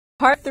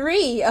Part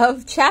 3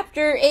 of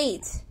Chapter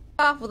 8.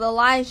 Off with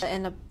Elijah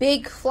and a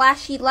big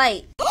flashy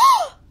light.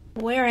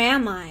 Where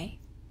am I?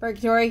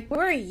 Purgatory,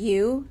 where are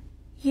you?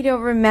 You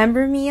don't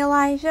remember me,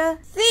 Elijah?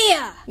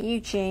 Thea! You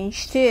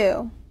changed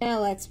too. Now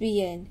let's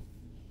begin.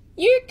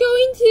 You're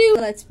going to...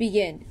 Let's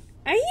begin.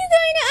 Are you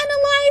going to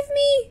unalive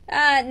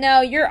me?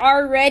 No, you're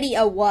already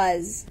a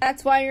was.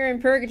 That's why you're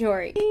in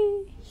purgatory.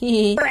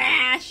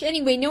 Crash!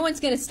 Anyway, no one's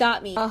gonna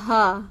stop me.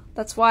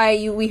 That's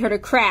why we heard a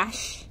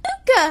crash.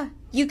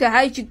 Yuka,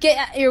 how did you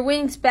get your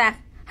wings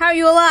back? How are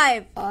you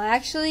alive? Oh,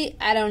 actually,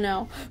 I don't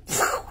know.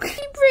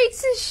 He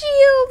breaks his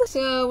shield.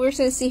 So we're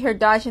gonna see her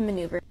dodge and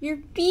maneuver. You're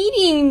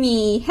beating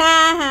me.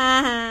 Ha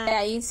ha ha.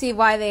 Yeah, you can see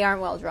why they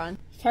aren't well drawn.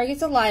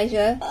 Targets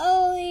Elijah.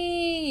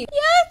 Ollie.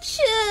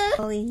 Yaksha.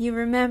 Ollie, you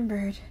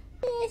remembered.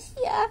 Yes,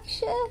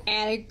 Yaksha.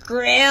 And a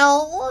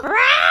grill.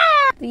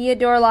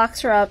 Theodore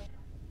locks her up.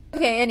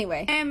 Okay,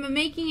 anyway. I'm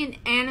making an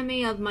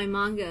anime of my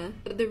manga.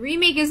 The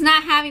remake is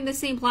not having the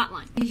same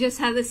plotline. You just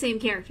have the same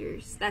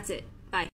characters. That's it.